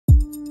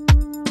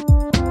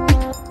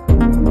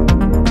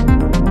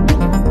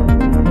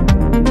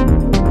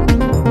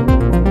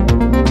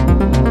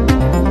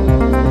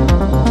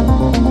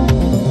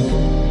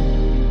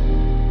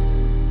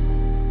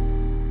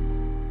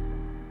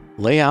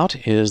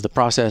Layout is the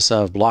process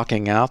of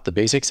blocking out the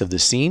basics of the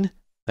scene.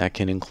 That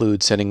can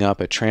include setting up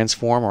a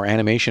transform or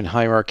animation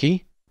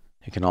hierarchy.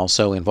 It can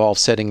also involve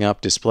setting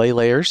up display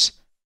layers,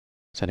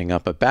 setting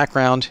up a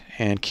background,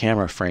 and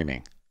camera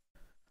framing.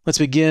 Let's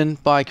begin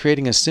by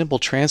creating a simple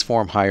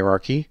transform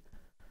hierarchy.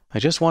 I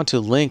just want to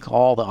link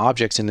all the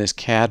objects in this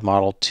CAD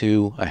model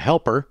to a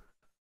helper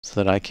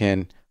so that I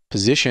can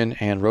position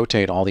and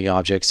rotate all the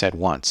objects at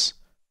once.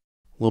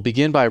 We'll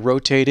begin by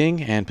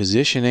rotating and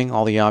positioning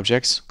all the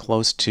objects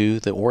close to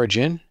the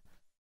origin.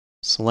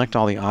 Select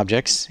all the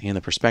objects in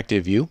the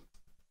perspective view.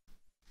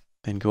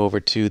 Then go over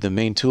to the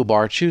main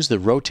toolbar, choose the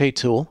rotate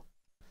tool,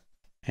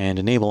 and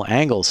enable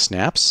angle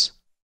snaps.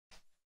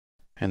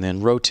 And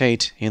then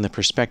rotate in the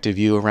perspective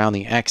view around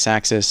the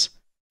x-axis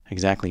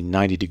exactly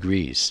 90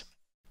 degrees.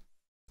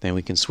 Then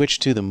we can switch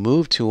to the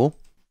move tool.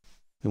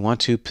 We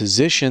want to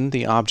position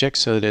the object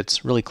so that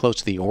it's really close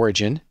to the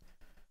origin.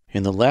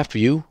 In the left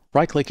view,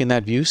 right-click in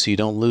that view so you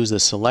don't lose the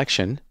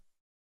selection.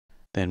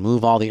 Then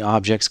move all the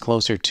objects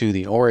closer to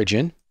the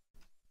origin.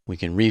 We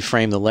can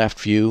reframe the left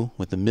view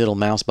with the middle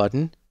mouse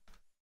button.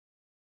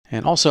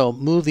 And also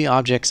move the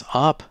objects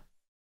up.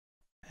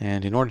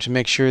 And in order to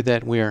make sure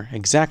that we're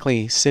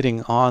exactly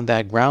sitting on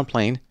that ground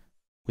plane,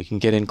 we can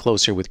get in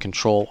closer with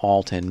Control,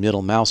 Alt, and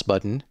middle mouse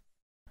button.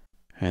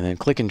 And then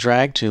click and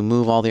drag to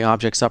move all the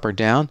objects up or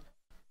down.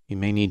 You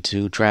may need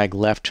to drag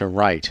left to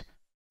right.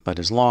 But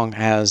as long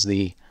as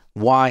the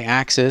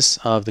y-axis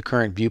of the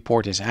current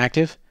viewport is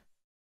active,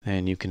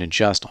 then you can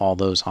adjust all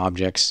those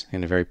objects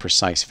in a very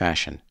precise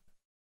fashion.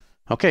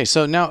 Okay,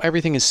 so now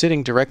everything is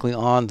sitting directly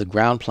on the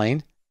ground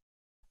plane,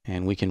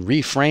 and we can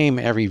reframe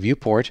every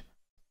viewport.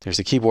 There's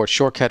a keyboard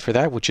shortcut for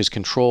that, which is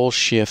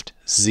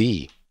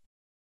Control-Shift-Z.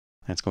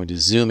 That's going to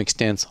zoom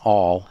extents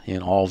all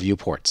in all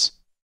viewports.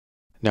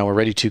 Now we're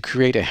ready to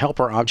create a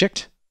helper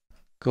object.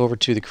 Go over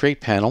to the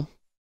Create panel,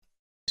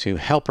 to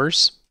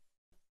Helpers,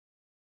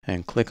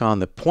 and click on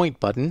the Point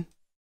button.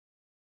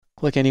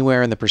 Click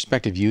anywhere in the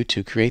perspective view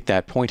to create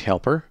that point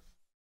helper.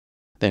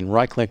 Then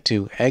right-click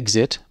to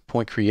Exit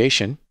Point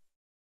Creation.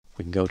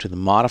 We can go to the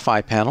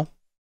Modify panel,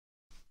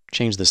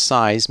 change the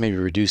size, maybe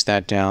reduce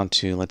that down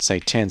to, let's say,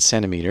 10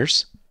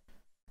 centimeters,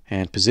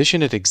 and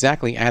position it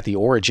exactly at the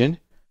origin.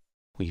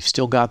 We've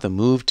still got the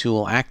Move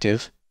tool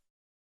active,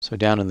 so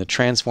down in the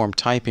Transform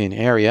Type In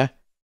area,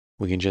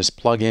 we can just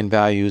plug in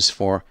values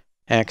for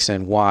X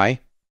and Y.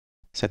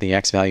 Set the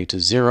X value to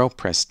 0,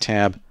 press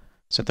Tab,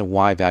 set the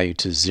Y value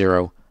to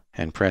 0,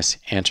 and press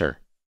Enter.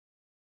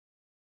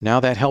 Now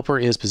that helper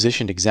is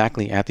positioned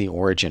exactly at the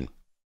origin.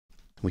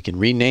 We can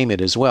rename it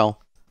as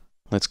well.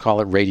 Let's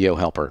call it Radio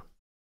Helper.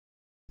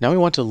 Now we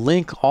want to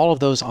link all of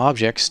those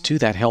objects to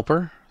that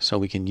helper, so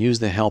we can use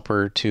the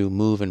helper to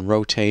move and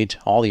rotate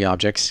all the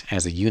objects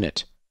as a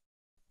unit.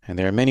 And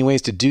there are many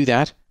ways to do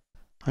that.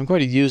 I'm going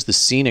to use the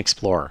Scene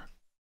Explorer.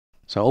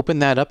 So open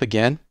that up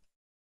again.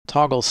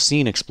 Toggle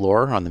Scene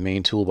Explorer on the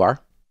main toolbar.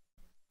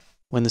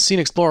 When the Scene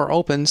Explorer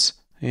opens,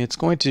 it's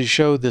going to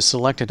show the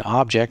selected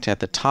object at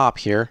the top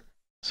here,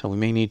 so we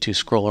may need to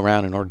scroll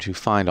around in order to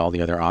find all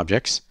the other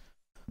objects.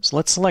 So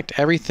let's select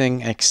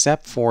everything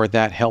except for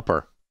that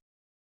helper.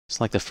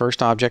 Select the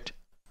first object,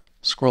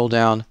 scroll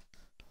down,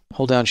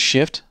 hold down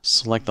Shift,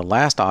 select the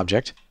last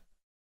object,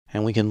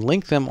 and we can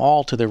link them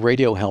all to the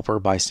radio helper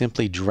by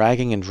simply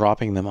dragging and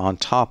dropping them on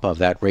top of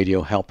that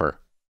radio helper.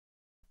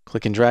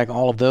 Click and drag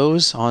all of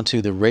those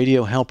onto the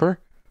radio helper,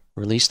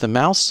 release the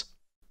mouse,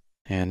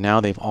 and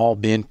now they've all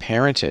been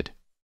parented.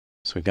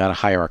 So we've got a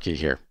hierarchy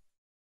here.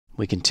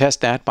 We can test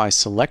that by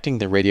selecting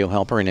the radio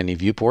helper in any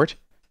viewport,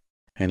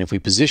 and if we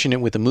position it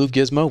with the Move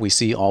gizmo, we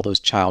see all those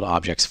child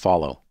objects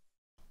follow.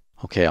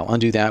 Okay, I'll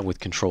undo that with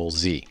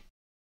Control-Z.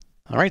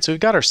 All right, so we've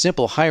got our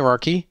simple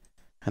hierarchy,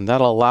 and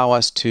that'll allow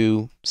us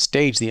to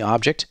stage the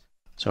object.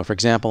 So for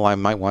example, I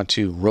might want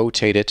to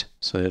rotate it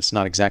so that it's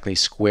not exactly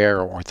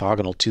square or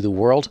orthogonal to the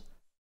world.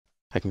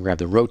 I can grab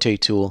the Rotate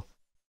tool,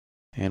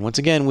 and once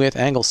again with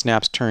angle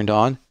snaps turned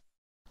on,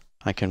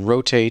 I can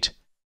rotate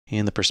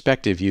in the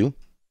perspective view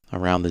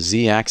around the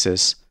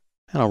Z-axis,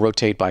 and I'll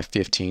rotate by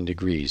 15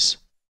 degrees.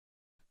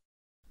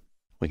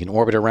 We can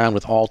orbit around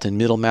with Alt and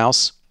middle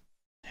mouse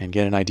and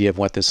get an idea of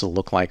what this will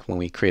look like when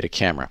we create a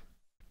camera.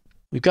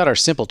 We've got our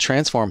simple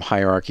transform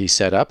hierarchy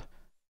set up.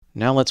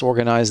 Now let's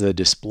organize the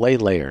display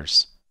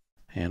layers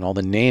and all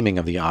the naming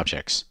of the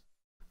objects.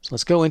 So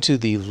let's go into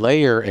the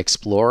Layer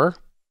Explorer.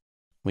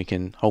 We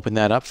can open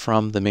that up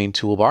from the main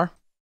toolbar.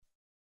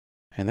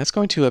 And that's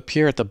going to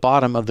appear at the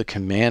bottom of the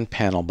Command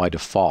panel by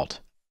default.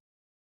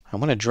 I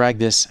want to drag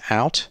this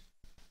out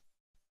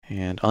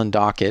and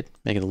undock it,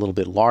 make it a little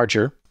bit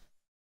larger.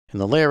 In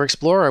the Layer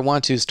Explorer, I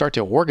want to start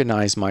to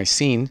organize my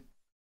scene.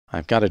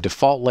 I've got a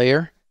default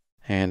layer,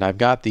 and I've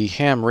got the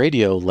ham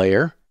radio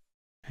layer.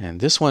 And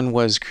this one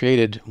was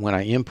created when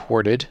I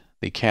imported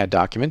the CAD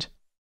document.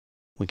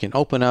 We can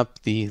open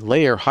up the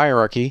layer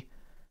hierarchy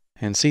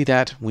and see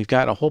that we've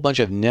got a whole bunch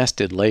of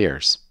nested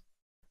layers.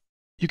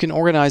 You can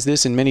organize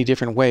this in many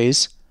different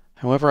ways.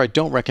 However, I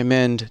don't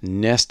recommend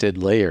nested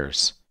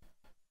layers.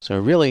 So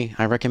really,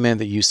 I recommend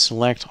that you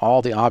select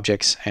all the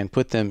objects and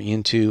put them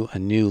into a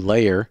new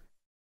layer.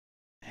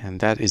 And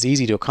that is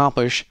easy to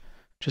accomplish.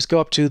 Just go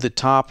up to the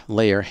top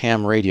layer,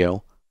 ham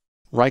radio,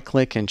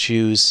 right-click and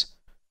choose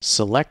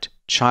Select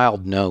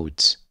Child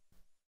Nodes.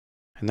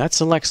 And that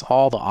selects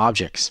all the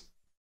objects.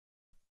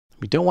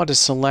 We don't want to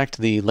select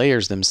the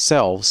layers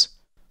themselves,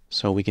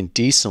 so we can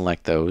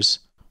deselect those.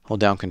 Hold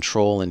down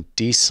Control and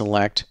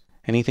deselect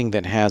anything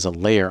that has a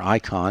layer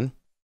icon.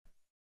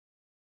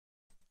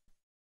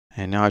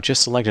 And now I've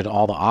just selected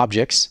all the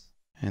objects,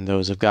 and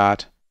those have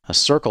got a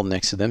circle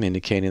next to them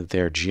indicating that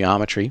they're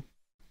geometry.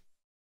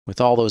 With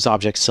all those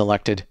objects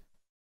selected,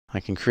 I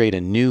can create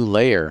a new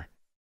layer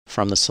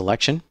from the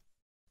selection.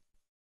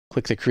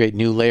 Click the Create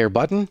New Layer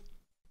button,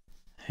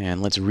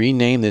 and let's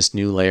rename this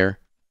new layer.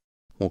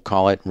 We'll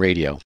call it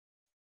Radio.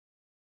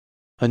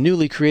 A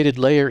newly created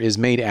layer is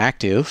made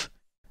active,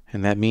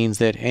 and that means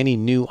that any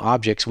new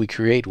objects we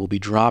create will be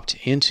dropped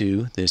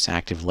into this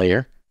active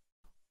layer.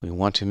 We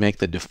want to make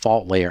the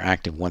default layer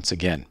active once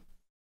again.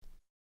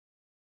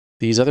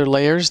 These other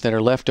layers that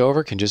are left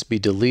over can just be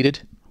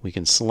deleted. We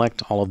can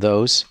select all of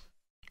those,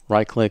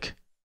 right-click,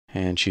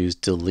 and choose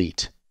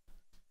Delete.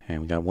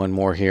 And we got one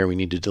more here we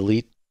need to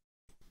delete.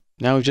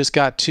 Now we've just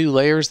got two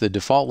layers, the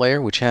default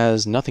layer, which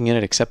has nothing in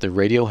it except the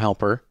radio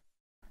helper,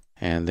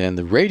 and then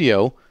the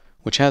radio,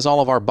 which has all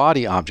of our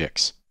body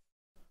objects.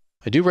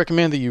 I do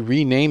recommend that you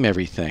rename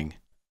everything.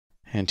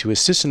 And to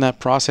assist in that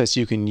process,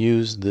 you can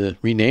use the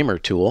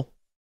Renamer tool.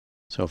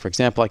 So for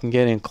example, I can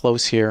get in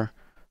close here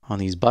on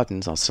these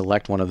buttons. I'll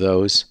select one of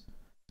those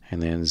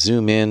and then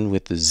zoom in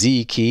with the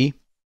Z key.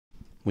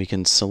 We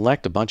can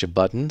select a bunch of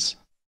buttons.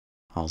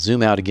 I'll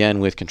zoom out again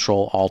with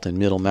Control, Alt, and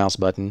middle mouse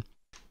button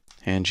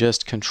and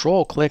just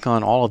Control click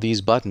on all of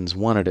these buttons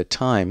one at a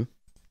time.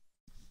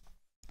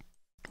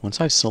 Once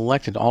I've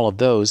selected all of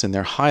those and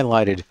they're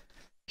highlighted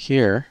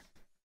here,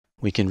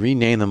 we can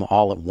rename them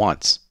all at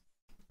once.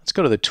 Let's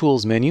go to the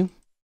Tools menu,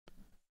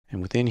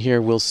 and within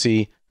here we'll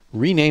see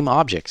Rename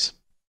Objects.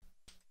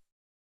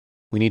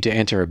 We need to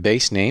enter a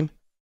base name.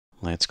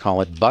 Let's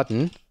call it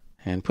Button,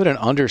 and put an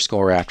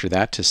underscore after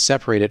that to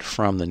separate it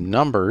from the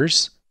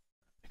numbers,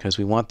 because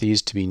we want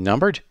these to be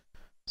numbered.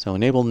 So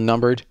enable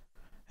numbered,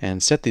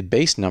 and set the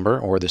base number,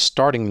 or the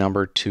starting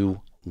number,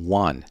 to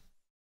 1.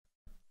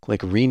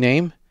 Click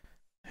Rename,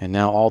 and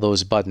now all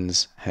those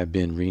buttons have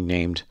been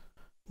renamed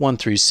 1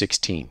 through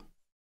 16.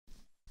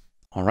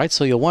 Alright,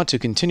 so you'll want to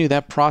continue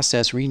that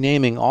process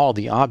renaming all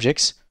the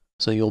objects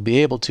so you'll be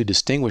able to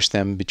distinguish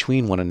them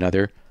between one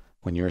another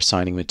when you're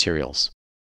assigning materials.